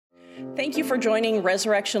Thank you for joining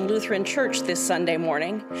Resurrection Lutheran Church this Sunday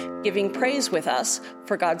morning, giving praise with us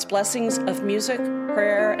for God's blessings of music,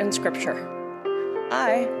 prayer, and scripture.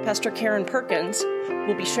 I, Pastor Karen Perkins,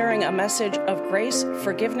 will be sharing a message of grace,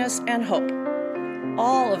 forgiveness, and hope.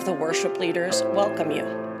 All of the worship leaders welcome you.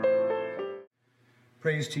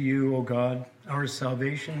 Praise to you, O God, our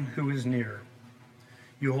salvation, who is near.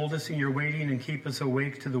 You hold us in your waiting and keep us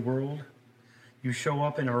awake to the world. You show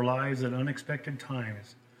up in our lives at unexpected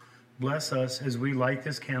times. Bless us as we light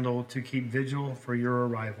this candle to keep vigil for your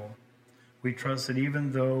arrival. We trust that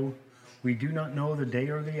even though we do not know the day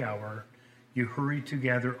or the hour, you hurry to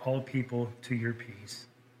gather all people to your peace.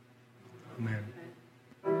 Amen.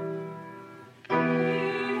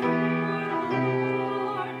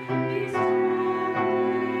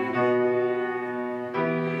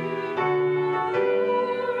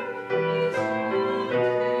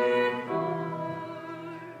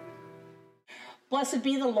 Blessed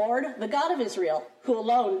be the Lord, the God of Israel, who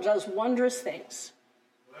alone does wondrous things.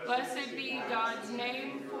 Blessed be God's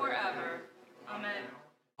name forever. Amen.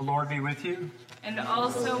 The Lord be with you. And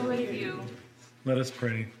also with you. Let us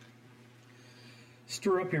pray.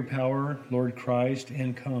 Stir up your power, Lord Christ,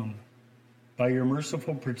 and come. By your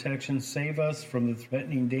merciful protection, save us from the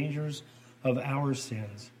threatening dangers of our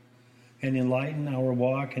sins, and enlighten our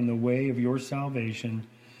walk in the way of your salvation.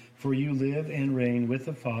 For you live and reign with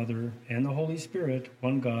the Father and the Holy Spirit,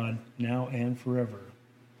 one God, now and forever.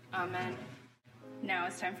 Amen. Now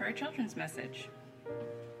it's time for our children's message.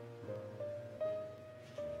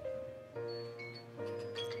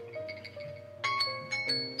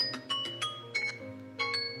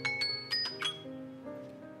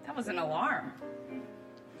 That was an alarm.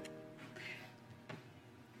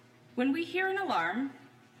 When we hear an alarm,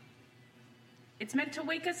 it's meant to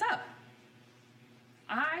wake us up.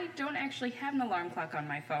 I don't actually have an alarm clock on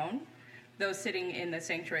my phone. Those sitting in the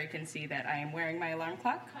sanctuary can see that I am wearing my alarm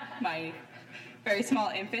clock. My very small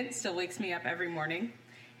infant still wakes me up every morning.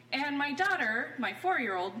 And my daughter, my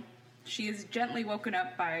 4-year-old, she is gently woken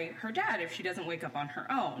up by her dad if she doesn't wake up on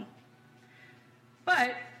her own.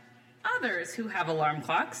 But others who have alarm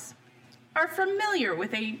clocks are familiar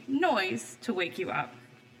with a noise to wake you up.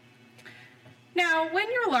 Now,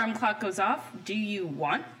 when your alarm clock goes off, do you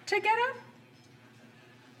want to get up?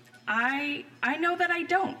 I know that I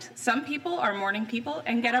don't. Some people are morning people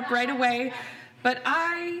and get up right away, but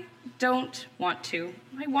I don't want to.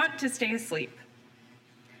 I want to stay asleep.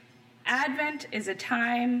 Advent is a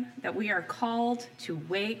time that we are called to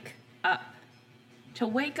wake up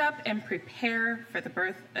and prepare for the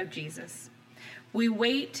birth of Jesus. We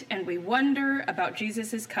wait and we wonder about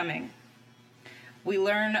Jesus' coming. We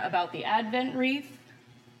learn about the Advent wreath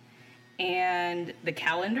and the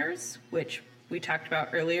calendars, which we talked about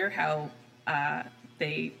earlier, how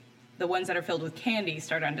the ones that are filled with candy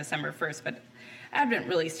start on December 1st, but Advent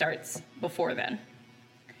really starts before then.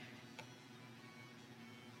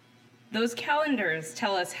 Those calendars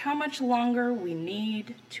tell us how much longer we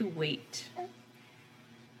need to wait.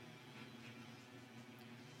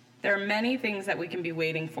 There are many things that we can be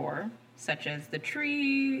waiting for, such as the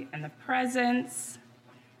tree and the presents.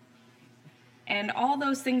 And all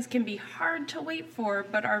those things can be hard to wait for,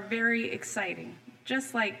 but are very exciting,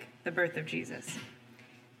 just like the birth of Jesus.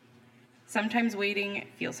 Sometimes waiting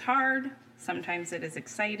feels hard, sometimes it is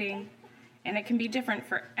exciting, and it can be different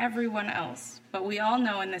for everyone else. But we all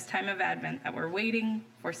know in this time of Advent that we're waiting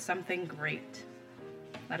for something great.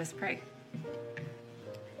 Let us pray.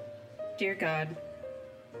 Dear God,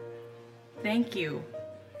 thank you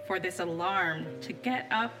for this alarm to get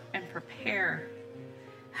up and prepare.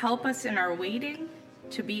 Help us in our waiting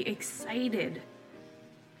to be excited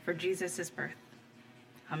for Jesus' birth.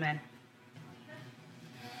 Amen.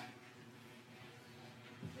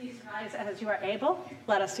 Please rise as you are able.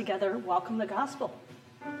 Let us together welcome the gospel.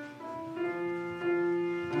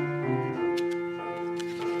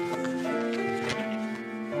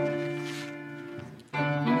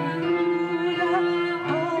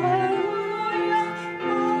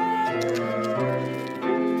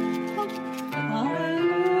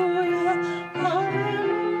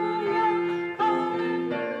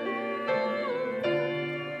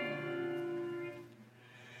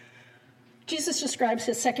 Jesus describes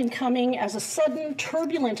his second coming as a sudden,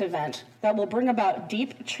 turbulent event that will bring about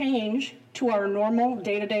deep change to our normal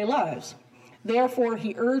day-to-day lives. Therefore,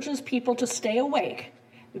 he urges people to stay awake,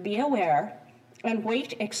 be aware, and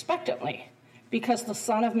wait expectantly, because the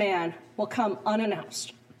Son of Man will come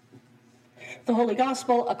unannounced. The Holy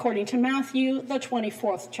Gospel according to Matthew, the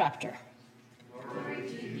 24th chapter. Glory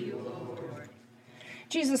to you, O Lord.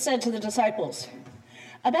 Jesus said to the disciples,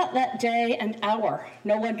 "About that day and hour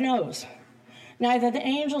no one knows, neither the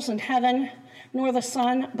angels in heaven, nor the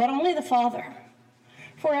Son, but only the Father.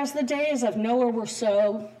 For as the days of Noah were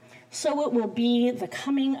so it will be the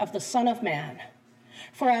coming of the Son of Man.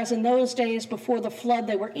 For as in those days before the flood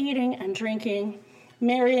they were eating and drinking,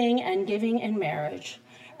 marrying and giving in marriage,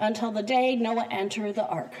 until the day Noah entered the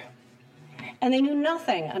ark. And they knew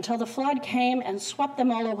nothing until the flood came and swept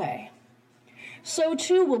them all away. So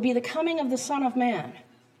too will be the coming of the Son of Man.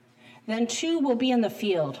 Then two will be in the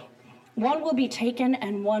field. One will be taken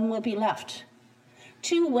and one will be left.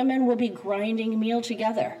 Two women will be grinding meal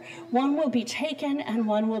together. One will be taken and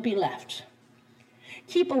one will be left.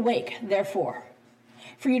 Keep awake, therefore,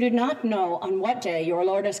 for you do not know on what day your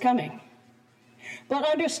Lord is coming. But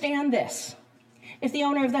understand this. If the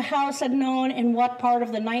owner of the house had known in what part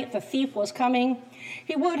of the night the thief was coming,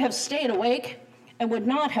 he would have stayed awake and would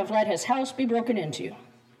not have let his house be broken into.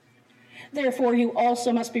 Therefore you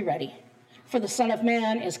also must be ready, for the Son of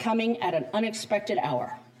Man is coming at an unexpected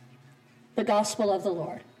hour. The Gospel of the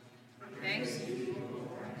Lord. Thanks. You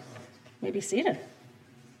may be seated.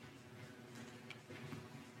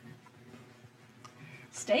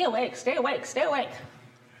 Stay awake, stay awake, stay awake.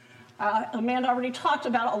 Amanda already talked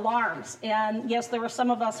about alarms, and yes, there are some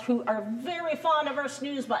of us who are very fond of our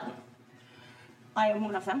snooze button. I am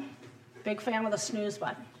one of them, big fan of the snooze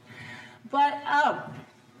button. But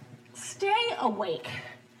stay awake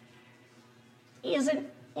is an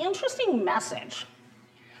interesting message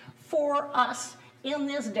for us in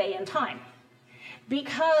this day and time,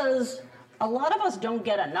 because a lot of us don't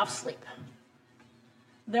get enough sleep.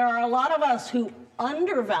 There are a lot of us who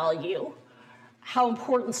undervalue how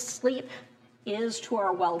important sleep is to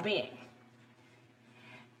our well-being.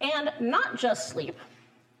 And not just sleep,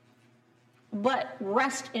 but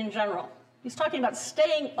rest in general. He's talking about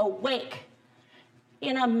staying awake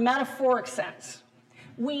in a metaphoric sense.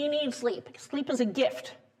 We need sleep. Sleep is a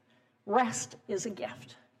gift. Rest is a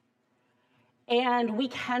gift. And we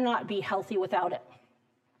cannot be healthy without it.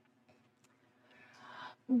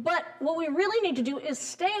 But what we really need to do is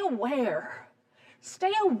stay aware.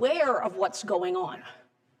 Stay aware of what's going on.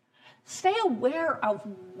 Stay aware of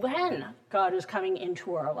when God is coming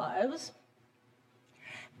into our lives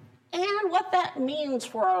and what that means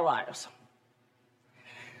for our lives.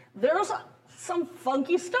 There's some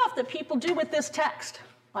funky stuff that people do with this text.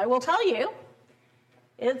 I will tell you,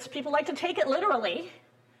 people like to take it literally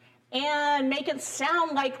and make it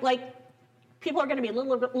sound like people are going to be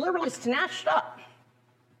literally snatched up.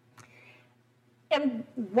 And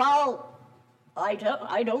while I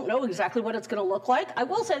don't know exactly what it's going to look like, I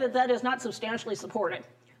will say that is not substantially supported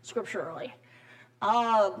scripturally.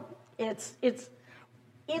 It's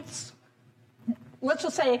let's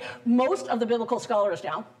just say most of the biblical scholars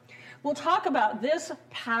now will talk about this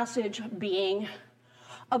passage being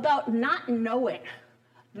about not knowing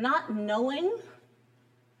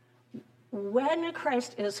when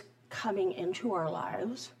Christ is coming into our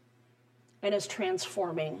lives and is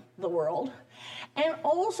transforming the world, and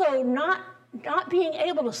also not being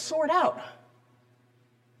able to sort out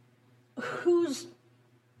who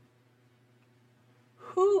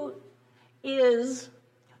is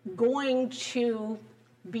going to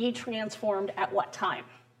be transformed at what time.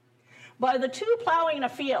 By the two plowing in a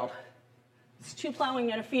field, it's two plowing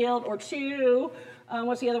in a field, or two,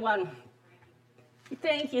 what's the other one?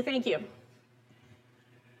 Thank you.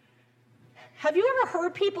 Have you ever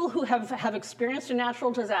heard people who have experienced a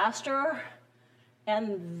natural disaster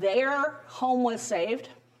and their home was saved,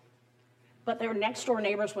 but their next door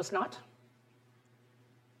neighbor's was not?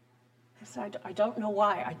 I said, I don't know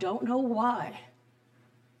why. I don't know why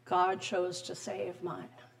God chose to save mine.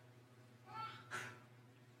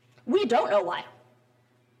 We don't know why.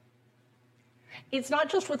 It's not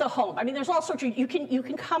just with a home. I mean, there's all sorts of, you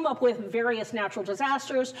can come up with various natural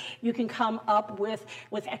disasters. You can come up with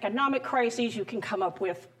economic crises. You can come up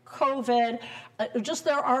with COVID.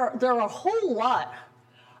 There are a whole lot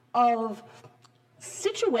of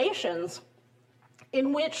situations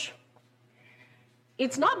in which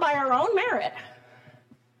it's not by our own merit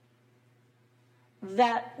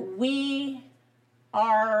that we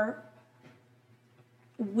are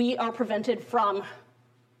prevented from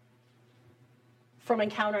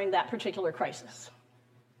encountering that particular crisis.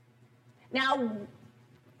 Now,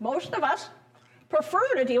 most of us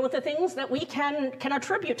prefer to deal with the things that we can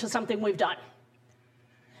attribute to something we've done.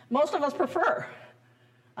 Most of us prefer.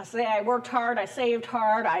 I say, I worked hard, I saved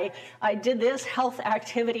hard, I did this health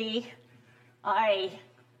activity, I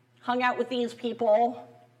hung out with these people,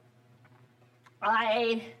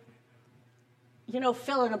 I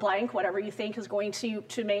fill in a blank, whatever you think is going to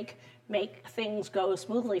make things go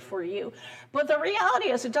smoothly for you. But the reality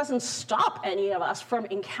is it doesn't stop any of us from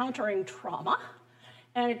encountering trauma,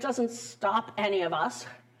 and it doesn't stop any of us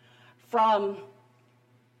from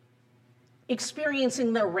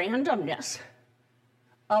experiencing the randomness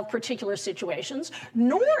of particular situations,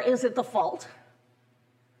 nor is it the fault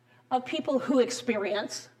of people who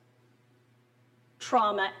experience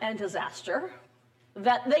trauma and disaster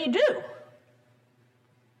that they do.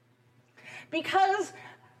 Because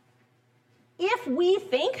if we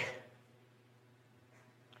think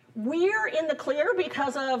we're in the clear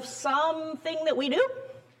because of something that we do,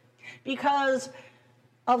 because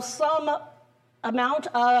of some amount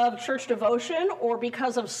of church devotion, or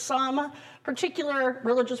because of some particular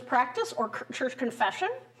religious practice or church confession,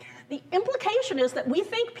 the implication is that we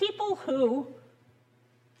think people who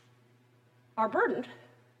are burdened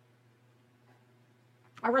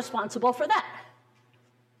are responsible for that.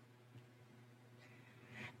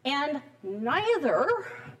 And neither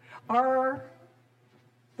are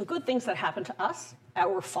the good things that happen to us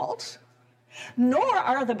our fault, nor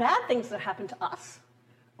are the bad things that happen to us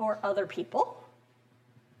or other people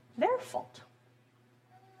their fault.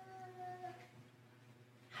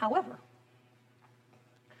 However,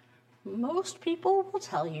 most people will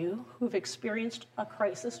tell you who've experienced a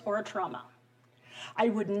crisis or a trauma, I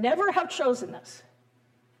would never have chosen this.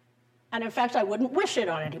 And in fact, I wouldn't wish it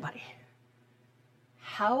on anybody.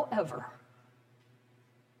 However,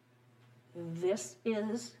 this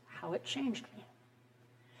is how it changed me.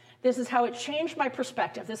 This is how it changed my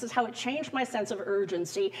perspective. This is how it changed my sense of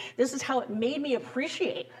urgency. This is how it made me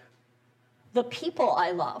appreciate the people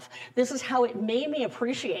I love. This is how it made me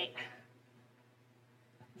appreciate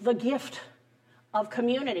the gift of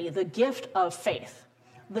community, the gift of faith,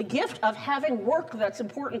 the gift of having work that's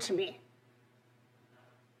important to me,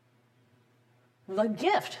 the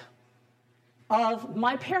gift of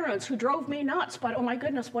my parents who drove me nuts, but oh my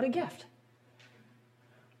goodness, what a gift.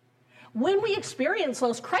 When we experience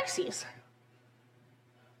those crises,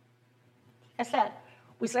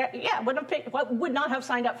 we said, yeah, would not have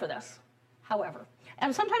signed up for this, however.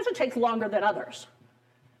 And sometimes it takes longer than others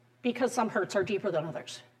because some hurts are deeper than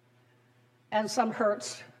others. And some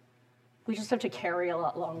hurts, we just have to carry a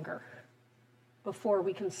lot longer before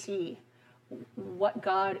we can see what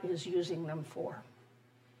God is using them for.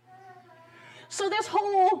 So this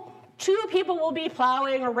whole 2 people will be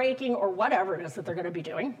plowing or raking or whatever it is that they're going to be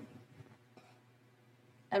doing,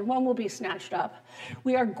 and one will be snatched up.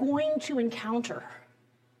 We are going to encounter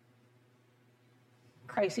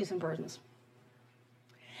crises and burdens.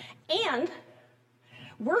 And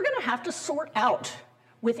we're going to have to sort out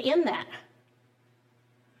within that,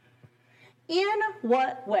 in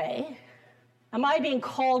what way am I being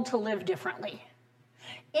called to live differently?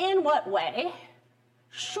 In what way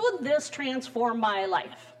should this transform my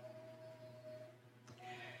life?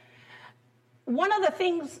 One of the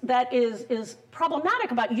things that is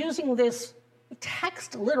problematic about using this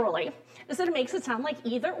text literally is that it makes it sound like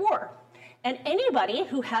either or. And anybody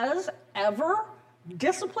who has ever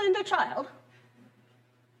disciplined a child,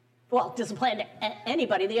 well, disciplined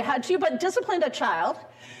anybody that you had to, but disciplined a child,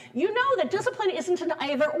 you know that discipline isn't an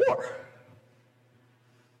either or.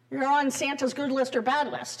 You're on Santa's good list or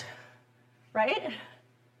bad list, right?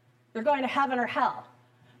 You're going to heaven or hell.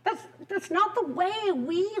 That's not the way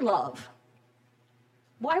we love.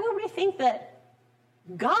 Why would we think that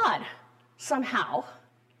God somehow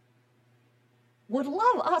would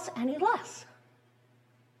love us any less?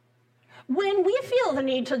 When we feel the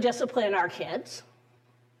need to discipline our kids,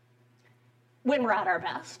 when we're at our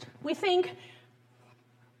best, we think,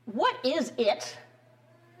 what is it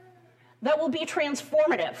that will be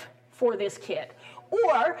transformative for this kid?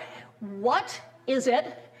 Or what is it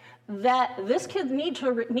that this kid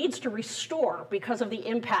needs to restore because of the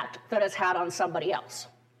impact that it's had on somebody else?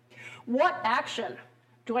 What action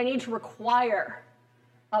do I need to require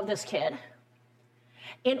of this kid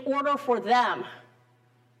in order for them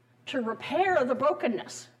to repair the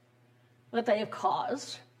brokenness that they have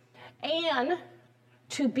caused and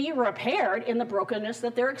to be repaired in the brokenness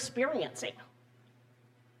that they're experiencing?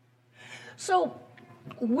 So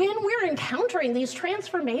when we're encountering these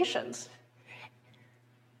transformations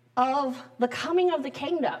of the coming of the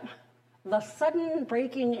kingdom, the sudden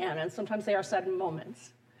breaking in, and sometimes they are sudden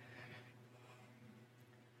moments,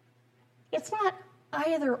 it's not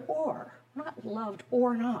either or, not loved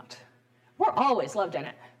or not. We're always loved in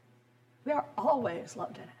it. We are always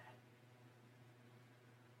loved in it.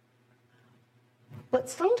 But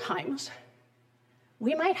sometimes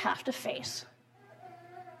we might have to face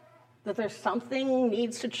that there's something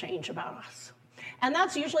needs to change about us. And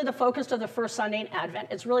that's usually the focus of the first Sunday in Advent.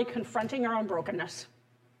 It's really confronting our own brokenness.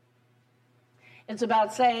 It's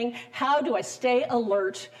about saying, how do I stay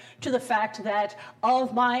alert to the fact that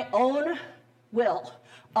of my own will,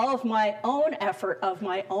 of my own effort, of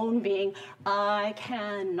my own being, I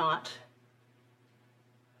cannot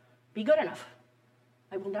be good enough.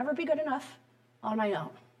 I will never be good enough on my own.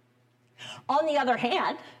 On the other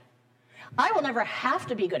hand, I will never have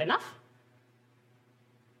to be good enough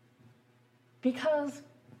because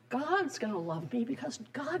God's going to love me because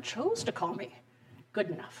God chose to call me good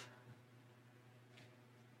enough.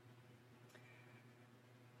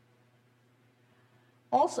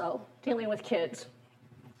 Also, dealing with kids.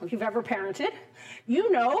 If you've ever parented,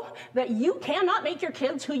 you know that you cannot make your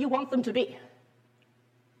kids who you want them to be.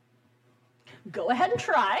 Go ahead and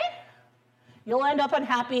try. You'll end up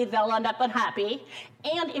unhappy, they'll end up unhappy,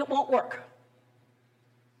 and it won't work.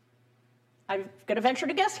 I'm going to venture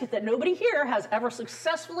to guess that nobody here has ever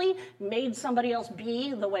successfully made somebody else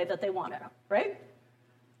be the way that they want it, right?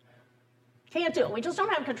 Can't do it. We just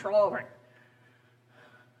don't have control over it.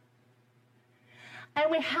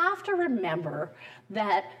 And we have to remember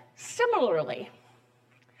that similarly,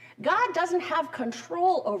 God doesn't have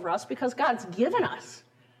control over us because God's given us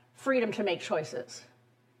freedom to make choices.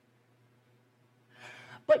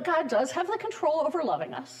 But God does have the control over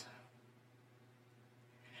loving us.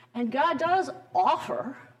 And God does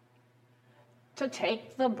offer to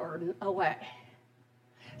take the burden away.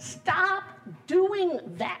 Stop doing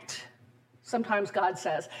that, sometimes God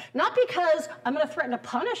says. Not because I'm going to threaten to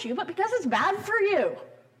punish you, but because it's bad for you.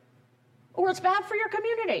 Or it's bad for your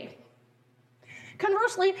community.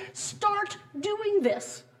 Conversely, start doing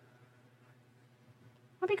this.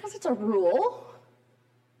 Not because it's a rule,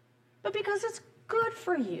 but because it's good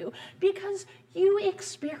for you, because you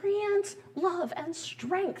experience love and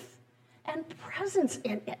strength and presence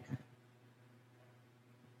in it.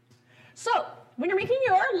 So, when you're making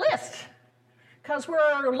your list, because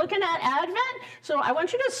we're looking at Advent, so I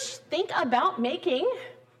want you to think about making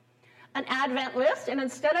an Advent list, and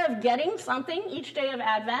instead of getting something each day of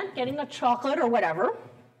Advent, getting a chocolate or whatever,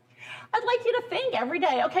 I'd like you to think every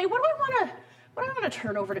day, okay, what do I want to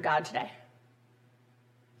turn over to God today?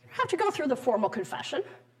 You have to go through the formal confession.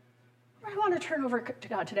 What do I want to turn over to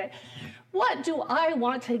God today? What do I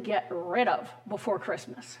want to get rid of before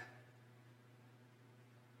Christmas?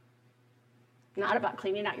 Not about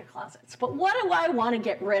cleaning out your closets, but what do I want to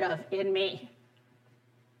get rid of in me?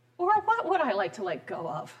 Or what would I like to let go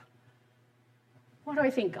of? What do I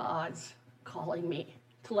think God's calling me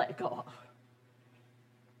to let go of?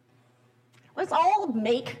 Let's all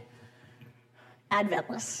make Advent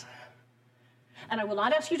lists. And I will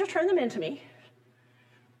not ask you to turn them into me,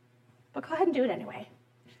 but go ahead and do it anyway.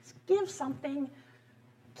 Just give something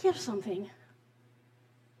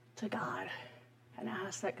to God and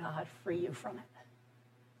ask that God free you from it.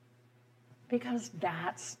 Because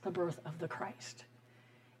that's the birth of the Christ,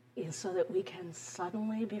 is so that we can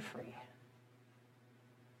suddenly be free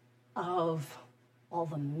of all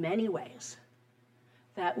the many ways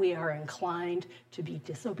that we are inclined to be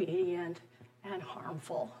disobedient and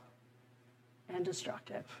harmful and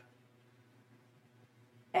destructive,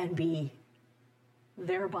 and be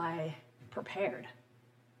thereby prepared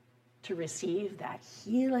to receive that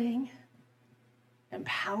healing,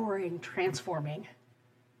 empowering, transforming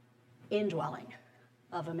indwelling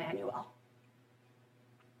of Emmanuel.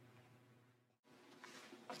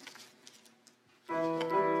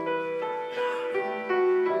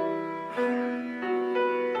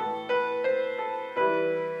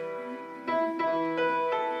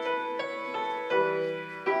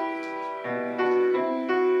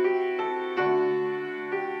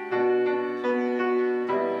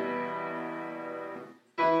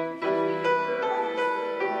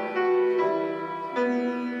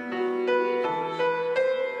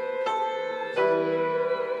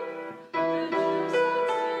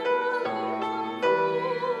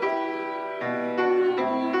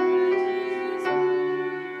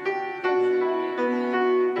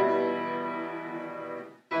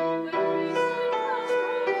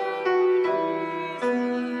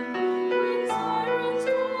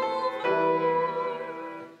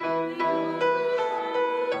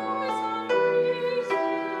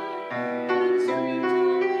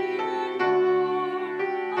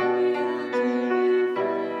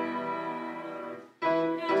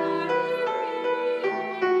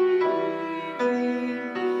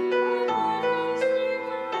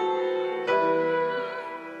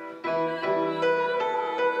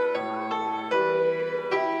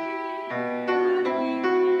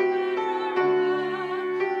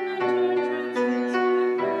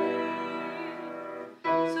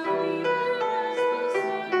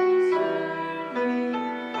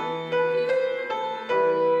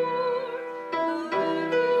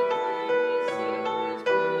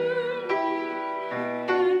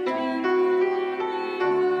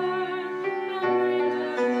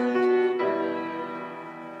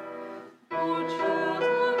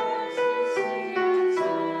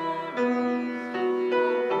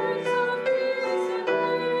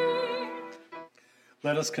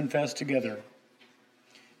 us confess together.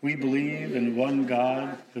 We believe in one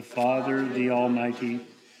God, the Father, the Almighty,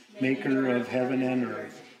 maker of heaven and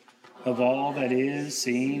earth, of all that is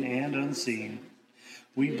seen and unseen.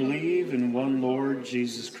 We believe in one Lord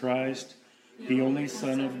Jesus Christ, the only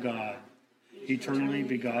Son of God, eternally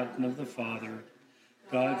begotten of the Father,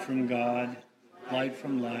 God from God, light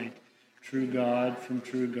from light, true God from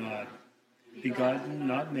true God, begotten,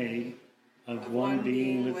 not made, of one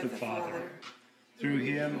being with the Father. Through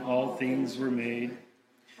him all things were made.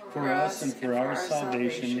 For us and for our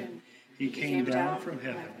salvation, he came down from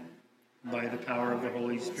heaven. By the power of the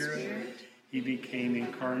Holy Spirit, he became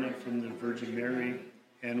incarnate from the Virgin Mary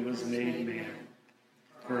and was made man.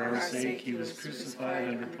 For our sake, he was crucified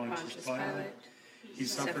under Pontius Pilate. He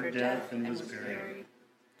suffered death and was buried.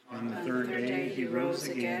 On the third day, he rose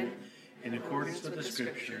again in accordance with the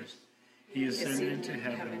Scriptures. He ascended into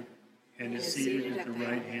heaven and is seated at the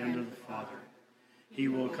right hand of the Father. He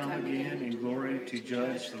will come again in glory to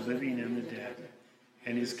judge the living and the dead,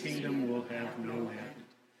 and his kingdom will have no end.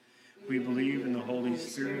 We believe in the Holy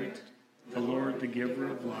Spirit, the Lord, the giver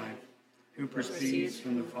of life, who proceeds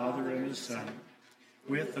from the Father and the Son.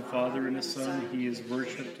 With the Father and the Son, he is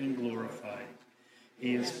worshipped and glorified.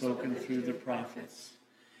 He has spoken through the prophets.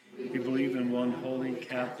 We believe in one holy,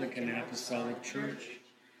 Catholic, and apostolic church.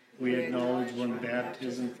 We acknowledge one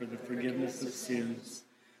baptism for the forgiveness of sins.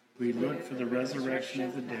 We look for the resurrection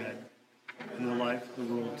of the dead and the life of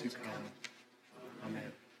the world to come.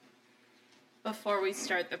 Amen. Before we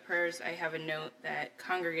start the prayers, I have a note that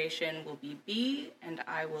congregation will be B and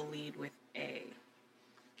I will lead with A.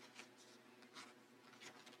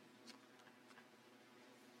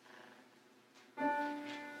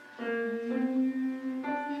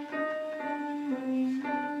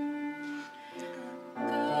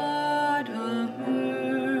 God of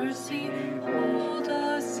mercy, hold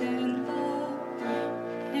us in love.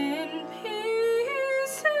 In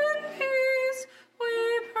peace,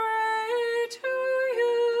 we pray to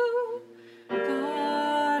you.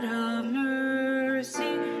 God of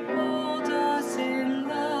mercy, hold us in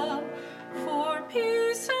love. For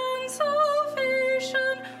peace and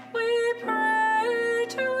salvation, we pray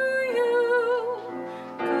to you.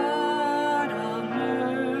 God of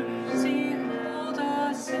mercy, hold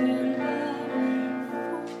us in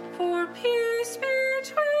love. For peace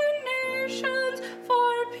between nations,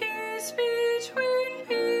 for peace between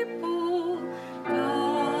people.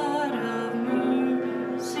 God of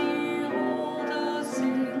mercy, hold us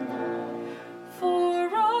in love. For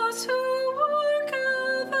us who are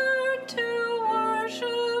gathered to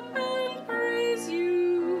worship and praise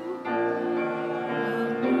you. God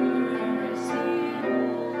of mercy,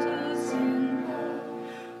 hold us in love.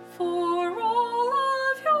 For all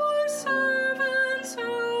of your servants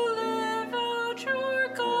who live out your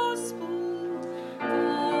gospel.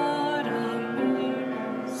 God of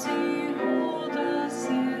mercy, hold us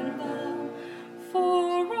in love.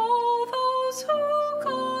 For all those who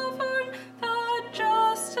govern, that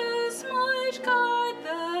justice might guide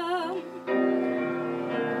them.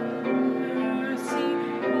 Mercy,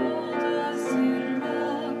 hold us in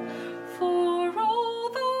love. For all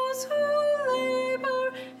those who labor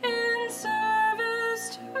in service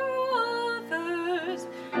to others.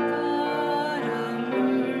 God of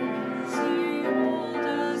mercy, hold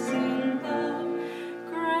us in love.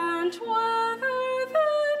 Grant weather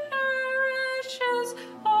that nourishes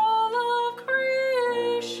all of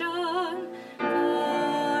creation.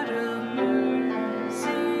 God of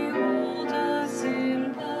mercy, hold us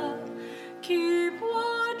in love. Keep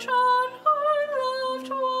watch on our loved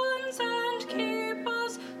ones and keep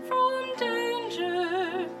us from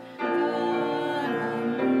danger. God of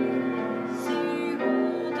mercy,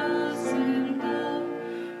 hold us in love.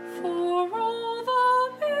 For all the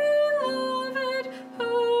beloved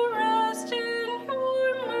who rest in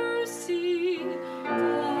your mercy.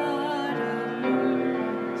 God of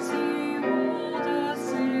mercy, hold us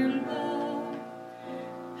in love.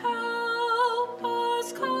 Help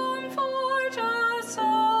us, comfort us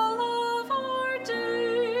all of our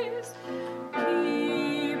days.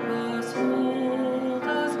 Keep us, hold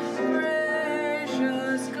us,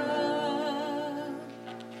 gracious God.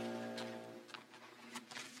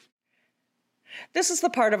 This is the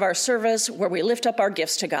part of our service where we lift up our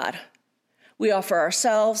gifts to God. We offer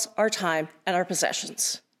ourselves, our time, and our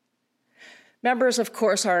possessions. Members, of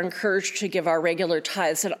course, are encouraged to give our regular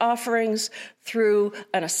tithes and offerings through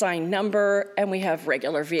an assigned number, and we have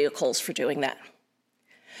regular vehicles for doing that.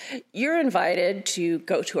 You're invited to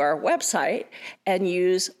go to our website and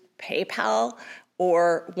use PayPal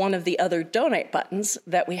or one of the other donate buttons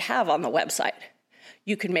that we have on the website.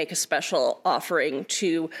 You can make a special offering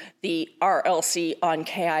to the RLC on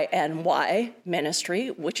KINY ministry,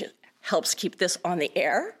 which helps keep this on the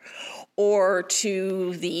air, or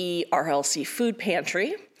to the RLC food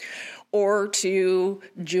pantry, or to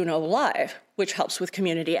Juno Live, which helps with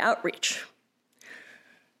community outreach.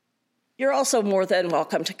 You're also more than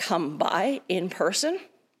welcome to come by in person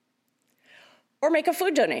or make a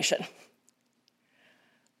food donation.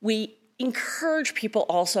 We encourage people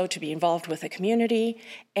also to be involved with the community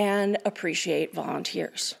and appreciate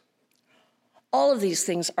volunteers. All of these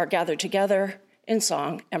things are gathered together in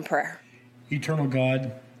song and prayer. Eternal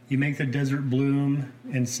God, you make the desert bloom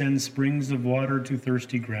and send springs of water to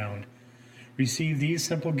thirsty ground. Receive these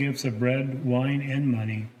simple gifts of bread, wine, and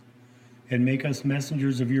money, and make us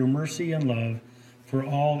messengers of your mercy and love for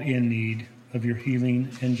all in need of your healing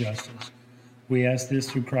and justice. We ask this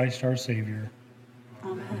through Christ our Savior.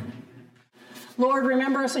 Amen. Lord,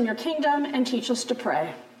 remember us in your kingdom and teach us to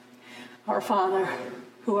pray. Our Father,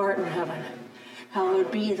 who art in heaven,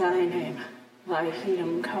 hallowed be thy name. Thy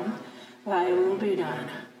kingdom come, thy will be done,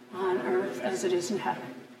 on earth as it is in heaven.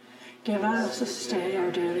 Give us this day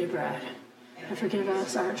our daily bread, and forgive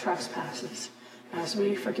us our trespasses, as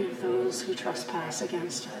we forgive those who trespass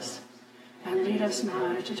against us. And lead us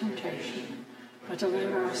not into temptation, but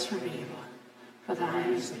deliver us from evil. For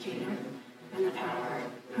thine is the kingdom, and the power,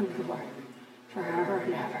 and the glory, forever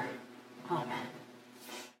and ever. Amen.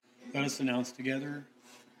 Let us announce together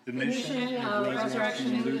the mission of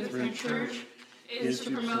Resurrection Lutheran Church is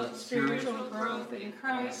to promote spiritual growth in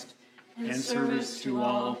Christ and service to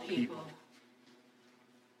all people.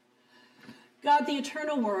 God, the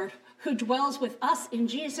eternal Word, who dwells with us in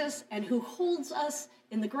Jesus and who holds us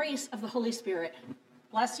in the grace of the Holy Spirit,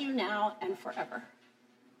 bless you now and forever.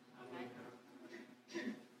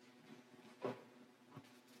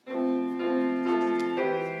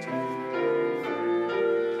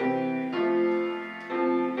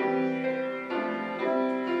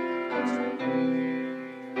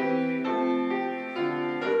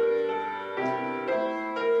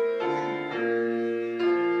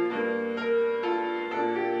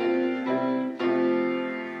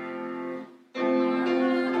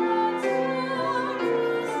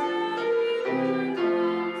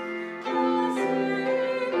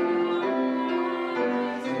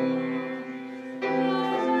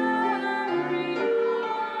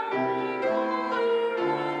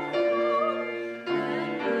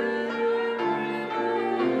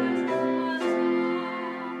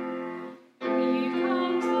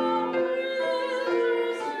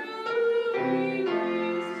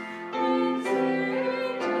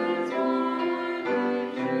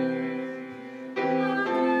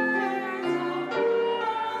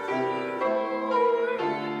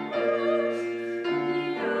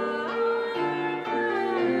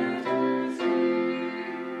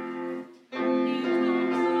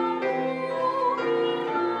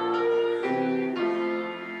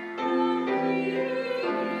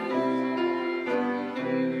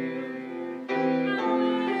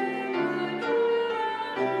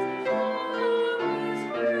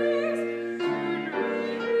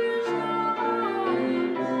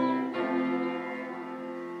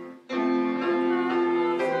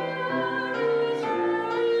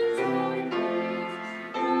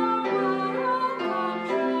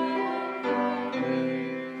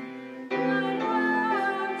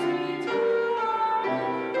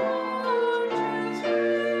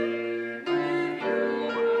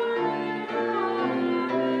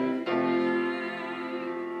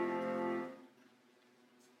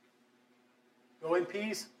 Go in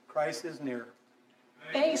peace. Christ is near.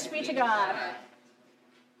 Thanks be to God.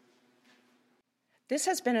 This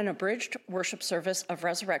has been an abridged worship service of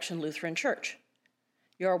Resurrection Lutheran Church.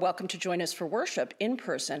 You are welcome to join us for worship in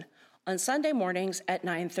person on Sunday mornings at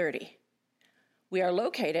 9:30. We are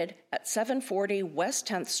located at 740 West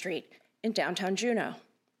 10th Street in downtown Juneau.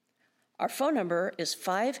 Our phone number is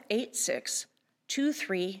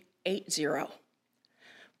 586-2380.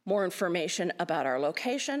 More information about our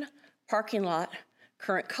location, parking lot,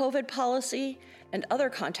 current COVID policy, and other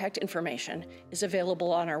contact information is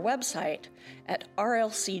available on our website at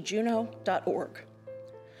rlcjuneau.org.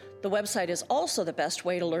 The website is also the best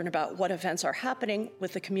way to learn about what events are happening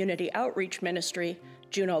with the community outreach ministry,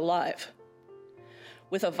 Juno Live.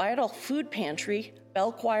 With a vital food pantry,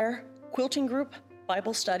 bell choir, quilting group,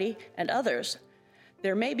 Bible study, and others,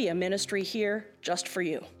 there may be a ministry here just for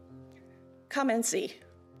you. Come and see.